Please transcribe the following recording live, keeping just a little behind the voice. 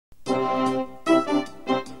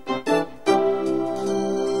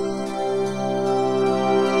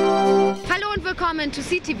into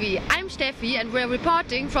CTV. I'm Steffi and we're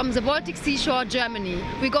reporting from the Baltic seashore, Germany.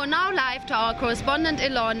 We go now live to our correspondent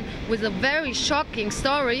Elon with a very shocking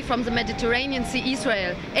story from the Mediterranean Sea,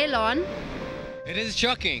 Israel. Elon? It is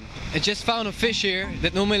shocking. I just found a fish here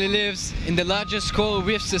that normally lives in the largest coral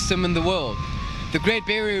reef system in the world, the Great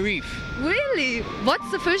Barrier Reef. Really? What's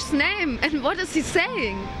the fish's name and what is he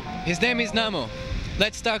saying? His name is Namo.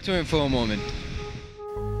 Let's talk to him for a moment.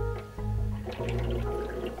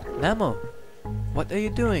 Namo, what are you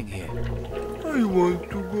doing here? I want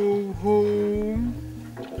to go home.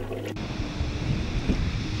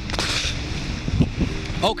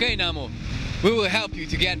 Okay, Namo. We will help you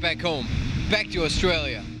to get back home, back to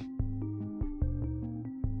Australia.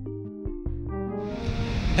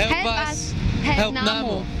 Help us, help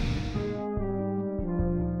Namo.